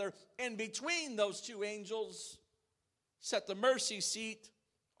each other, and between those two angels sat the mercy seat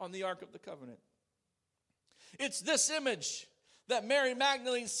on the Ark of the Covenant. It's this image that Mary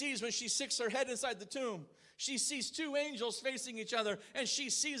Magdalene sees when she sticks her head inside the tomb. She sees two angels facing each other, and she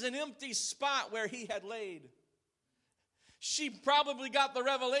sees an empty spot where he had laid. She probably got the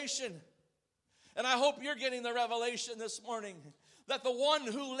revelation, and I hope you're getting the revelation this morning, that the one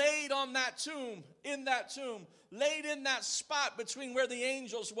who laid on that tomb, laid in that spot between where the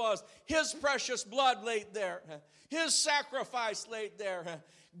angels was, his precious blood laid there, his sacrifice laid there,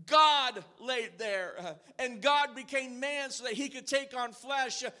 God laid there, and God became man so that he could take on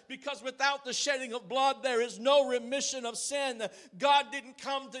flesh, because without the shedding of blood there is no remission of sin. God didn't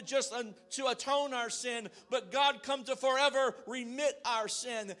come to just to atone our sin, but God come to forever remit our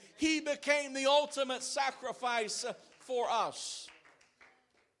sin. He became the ultimate sacrifice for us.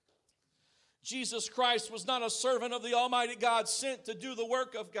 Jesus Christ was not a servant of the Almighty God sent to do the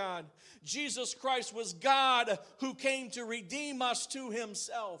work of God. Jesus Christ was God who came to redeem us to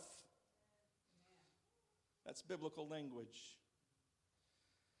himself. That's biblical language.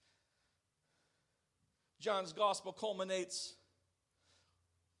 John's gospel culminates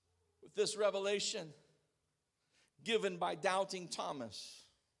with this revelation given by doubting Thomas.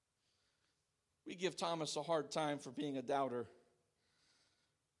 We give Thomas a hard time for being a doubter.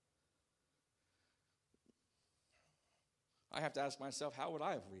 I have to ask myself, how would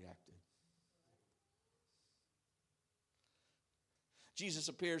I have reacted? Jesus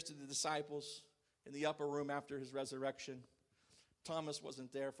appears to the disciples in the upper room after his resurrection. Thomas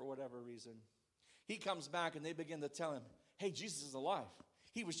wasn't there for whatever reason. He comes back and they begin to tell him, hey, Jesus is alive.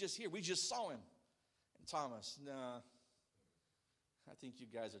 He was just here. We just saw him. And Thomas, nah, I think you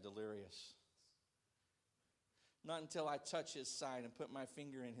guys are delirious. Not until I touch his side and put my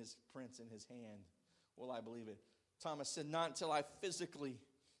finger in his prints in his hand will I believe it. Thomas said, not until I physically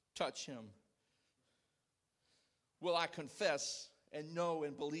touch him will I confess and know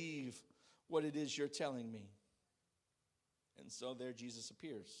and believe what it is you're telling me. And so there Jesus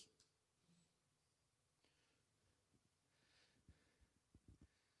appears.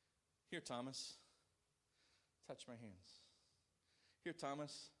 Here, Thomas, touch my hands. Here,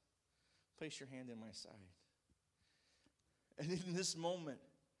 Thomas, place your hand in my side. And in this moment,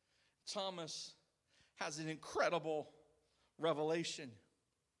 Thomas has an incredible revelation.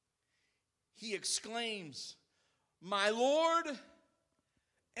 He exclaims, my Lord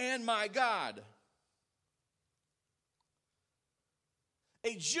and my God.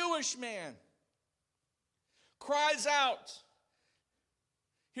 A Jewish man cries out.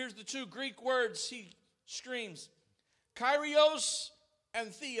 Here's the two Greek words he screams. Kyrios and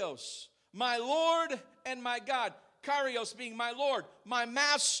Theos. My Lord and my God. Kyrios being my Lord, my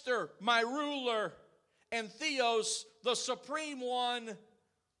master, my ruler. And Theos, the supreme one,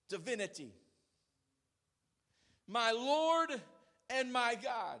 divinity. My Lord and my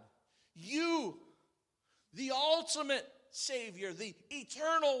God. You, the ultimate Savior, the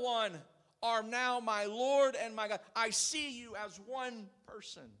eternal one, are now my Lord and my God. I see you as one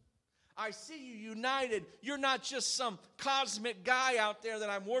person. I see you united. You're not just some cosmic guy out there that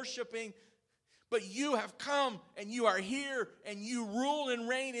I'm worshiping, but you have come and you are here and you rule and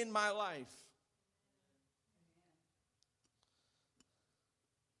reign in my life.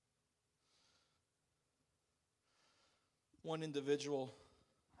 One individual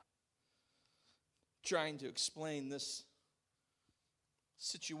trying to explain this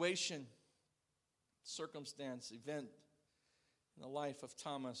situation, circumstance, event in the life of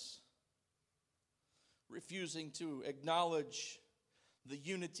Thomas, refusing to acknowledge the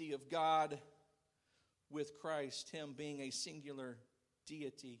unity of God with Christ, him being a singular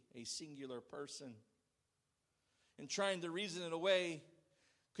deity, a singular person, and trying to reason it away,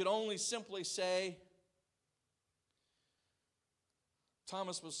 could only simply say,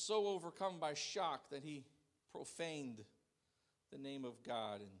 Thomas was so overcome by shock that he profaned the name of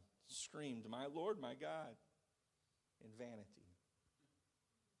God and screamed, my Lord, my God, in vanity.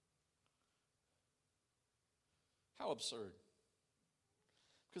 How absurd.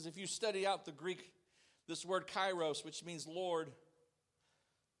 Because if you study out the Greek, this word kairos, which means Lord,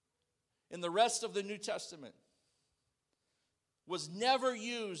 in the rest of the New Testament, was never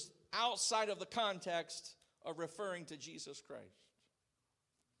used outside of the context of referring to Jesus Christ.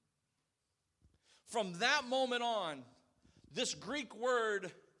 From that moment on, this Greek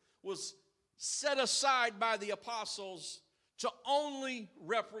word was set aside by the apostles to only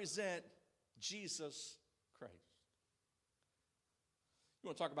represent Jesus Christ. You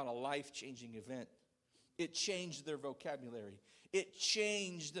want to talk about a life-changing event? It changed their vocabulary. It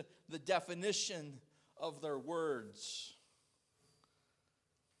changed the definition of their words.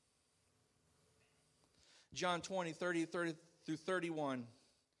 John 20, 30 through 31.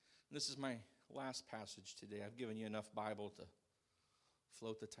 This is my last passage today. I've given you enough Bible to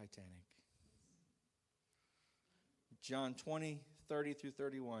float the Titanic. John 20, 30 through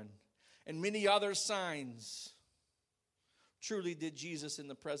 31. And many other signs truly did Jesus in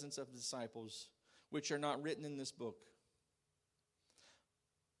the presence of the disciples, which are not written in this book.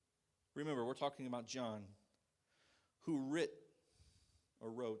 Remember, we're talking about John, who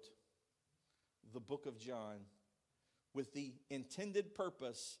wrote the book of John with the intended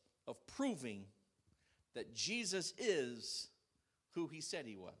purpose of proving that Jesus is who he said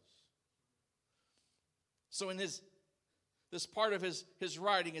he was. So in this part of his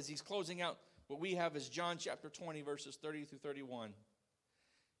writing, as he's closing out, what we have is John chapter 20, verses 30 through 31.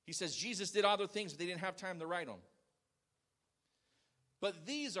 He says, Jesus did other things, but they didn't have time to write them. But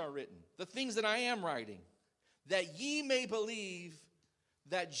these are written, the things that I am writing, that ye may believe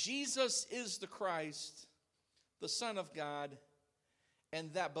that Jesus is the Christ, the Son of God,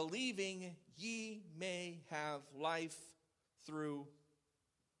 and that believing ye may have life through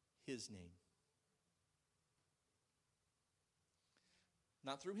his name.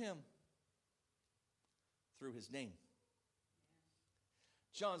 Not through him, through his name.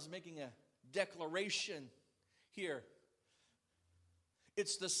 John's making a declaration here.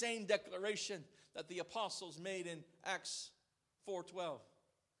 It's the same declaration that the apostles made in Acts 4:12.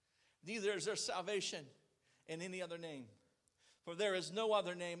 Neither is there salvation in any other name, for there is no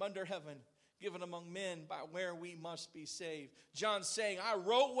other name under heaven given among men by where we must be saved. John's saying, I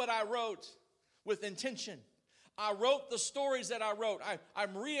wrote what I wrote with intention. I wrote the stories that I wrote.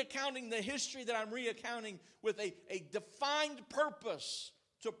 I'm recounting the history that I'm recounting with a defined purpose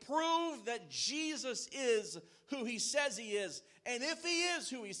to prove that Jesus is who he says he is. And if he is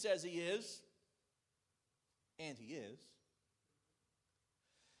who he says he is, and he is,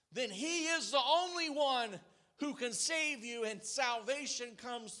 then he is the only one who can save you, and salvation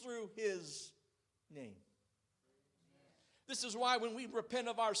comes through his name. This is why when we repent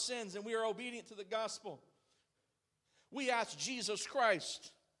of our sins and we are obedient to the gospel, we ask Jesus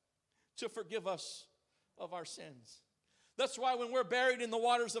Christ to forgive us of our sins. That's why when we're buried in the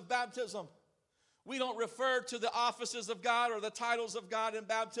waters of baptism, we don't refer to the offices of God or the titles of God in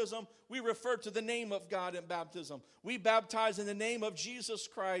baptism. We refer to the name of God in baptism. We baptize in the name of Jesus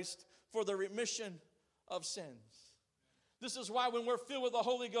Christ for the remission of sins. This is why when we're filled with the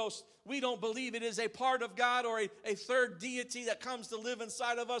Holy Ghost, we don't believe it is a part of God or a third deity that comes to live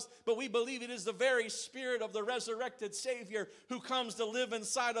inside of us, but we believe it is the very Spirit of the resurrected Savior who comes to live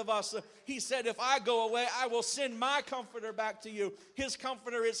inside of us. He said, if I go away, I will send my Comforter back to you. His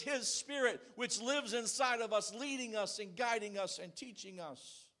Comforter is His Spirit, which lives inside of us, leading us and guiding us and teaching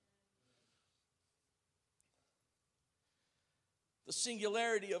us. The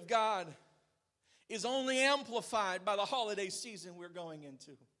singularity of God is only amplified by the holiday season we're going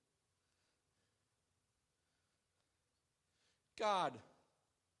into. God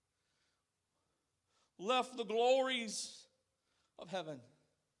left the glories of heaven.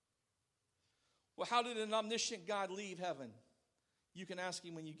 Well, how did an omniscient God leave heaven? You can ask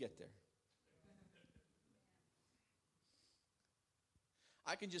him when you get there.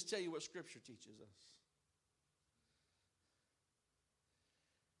 I can just tell you what Scripture teaches us.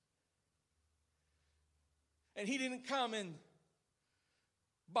 And he didn't come in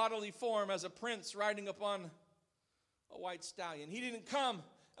bodily form as a prince riding upon a white stallion. He didn't come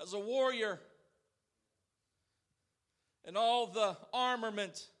as a warrior in all the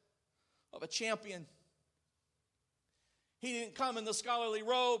armament of a champion. He didn't come in the scholarly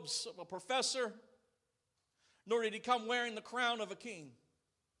robes of a professor, nor did he come wearing the crown of a king.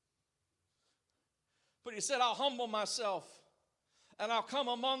 But he said, I'll humble myself, and I'll come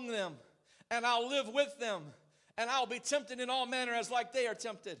among them, and I'll live with them, and I'll be tempted in all manner as like they are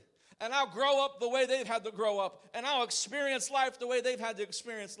tempted. And I'll grow up the way they've had to grow up. And I'll experience life the way they've had to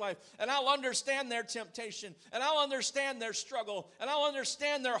experience life. And I'll understand their temptation. And I'll understand their struggle. And I'll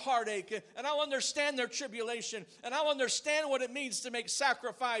understand their heartache. And I'll understand their tribulation. And I'll understand what it means to make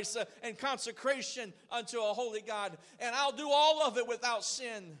sacrifice and consecration unto a holy God. And I'll do all of it without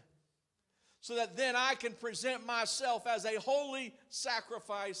sin, so that then I can present myself as a holy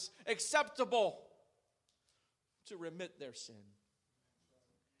sacrifice, acceptable to remit their sin.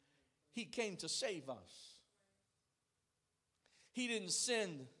 He came to save us. He didn't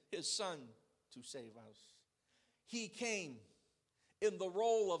send his son to save us. He came in the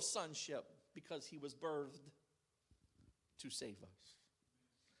role of sonship because he was birthed to save us.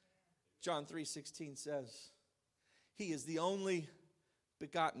 John 3:16 says, he is the only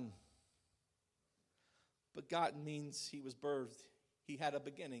begotten. Begotten means he was birthed. He had a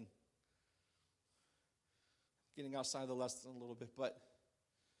beginning. Getting outside the lesson a little bit, but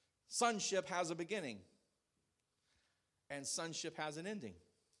sonship has a beginning, and sonship has an ending.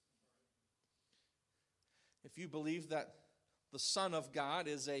 If you believe that the Son of God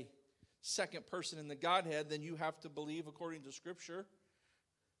is a second person in the Godhead, then you have to believe, according to Scripture,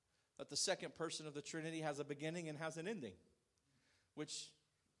 that the second person of the Trinity has a beginning and has an ending, which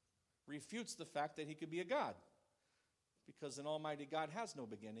refutes the fact that he could be a God, because an almighty God has no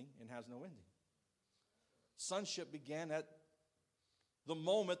beginning and has no ending. Sonship began at the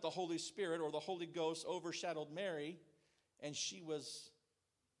moment the Holy Spirit or the Holy Ghost overshadowed Mary and she was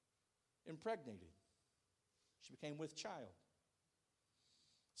impregnated. She became with child.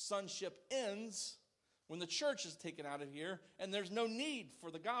 Sonship ends when the church is taken out of here and there's no need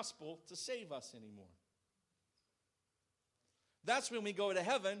for the gospel to save us anymore. That's when we go to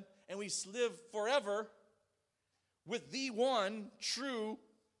heaven and we live forever with the one true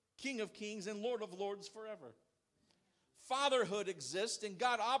King of Kings and Lord of Lords forever. fatherhood exists, and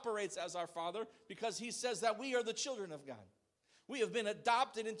God operates as our Father because he says that we are the children of God. We have been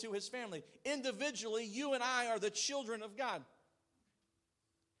adopted into his family. Individually, you and I are the children of God.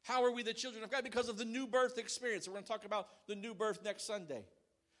 How are we the children of God? Because of the new birth experience. We're going to talk about the new birth next Sunday.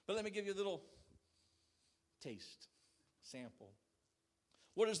 But let me give you a little taste, sample.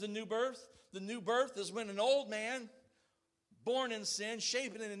 What is the new birth? The new birth is when an old man, born in sin,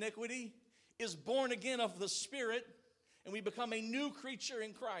 shapen in iniquity, is born again of the Spirit, and we become a new creature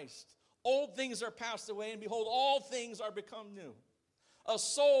in Christ. Old things are passed away, and behold, all things are become new. A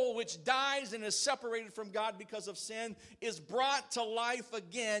soul which dies and is separated from God because of sin is brought to life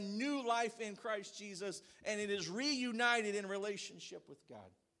again, new life in Christ Jesus, and it is reunited in relationship with God.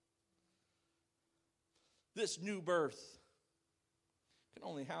 This new birth can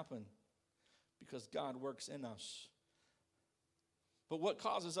only happen because God works in us. But what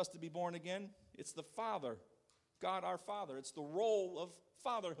causes us to be born again? It's the Father, God our Father. It's the role of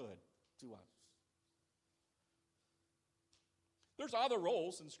fatherhood to us. There's other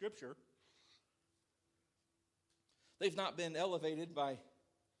roles in Scripture. They've not been elevated by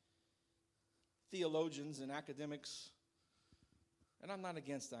theologians and academics. And I'm not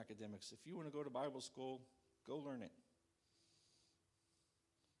against academics. If you want to go to Bible school, go learn it.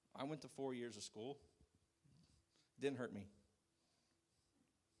 I went to 4 years of school. Didn't hurt me.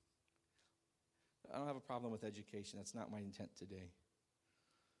 I don't have a problem with education. That's not my intent today.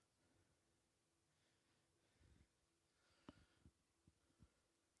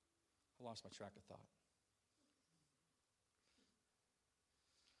 I lost my track of thought.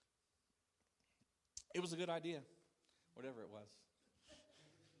 It was a good idea, whatever it was.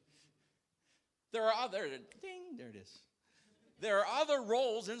 There are other, ding, there it is. There are other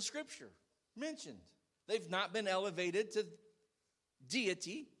roles in Scripture mentioned. They've not been elevated to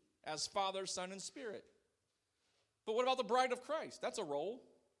deity as Father, Son, and Spirit. But what about the bride of Christ? That's a role.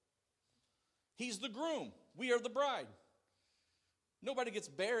 He's the groom. We are the bride. Nobody gets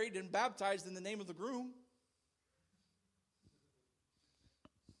buried and baptized in the name of the groom.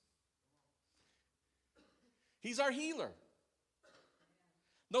 He's our healer.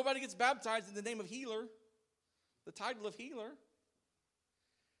 Nobody gets baptized in the name of healer, the title of healer.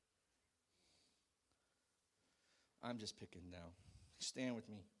 I'm just picking now. Stand with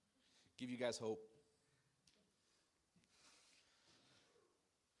me. Give you guys hope.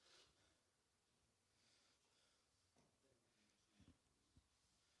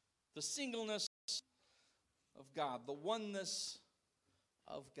 The singleness of God, the oneness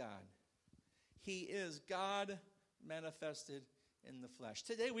of God. He is God manifested in the flesh.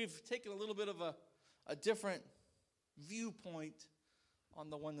 Today we've taken a little bit of a different viewpoint on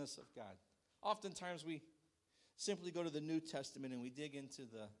the oneness of God. Oftentimes we simply go to the New Testament and we dig into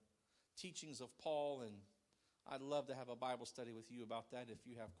the teachings of Paul, and I'd love to have a Bible study with you about that if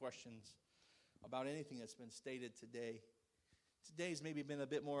you have questions about anything that's been stated today. Today's maybe been a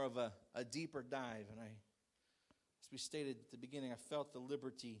bit more of a deeper dive, and as we stated at the beginning, I felt the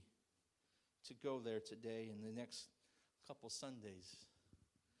liberty to go there today in the next couple Sundays.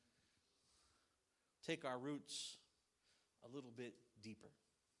 Take our roots a little bit deeper.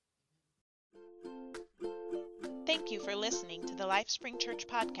 Thank you for listening to the LifeSpring Church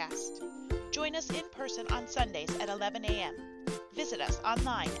podcast. Join us in person on Sundays at 11 a.m. Visit us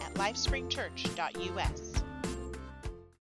online at lifespringchurch.us.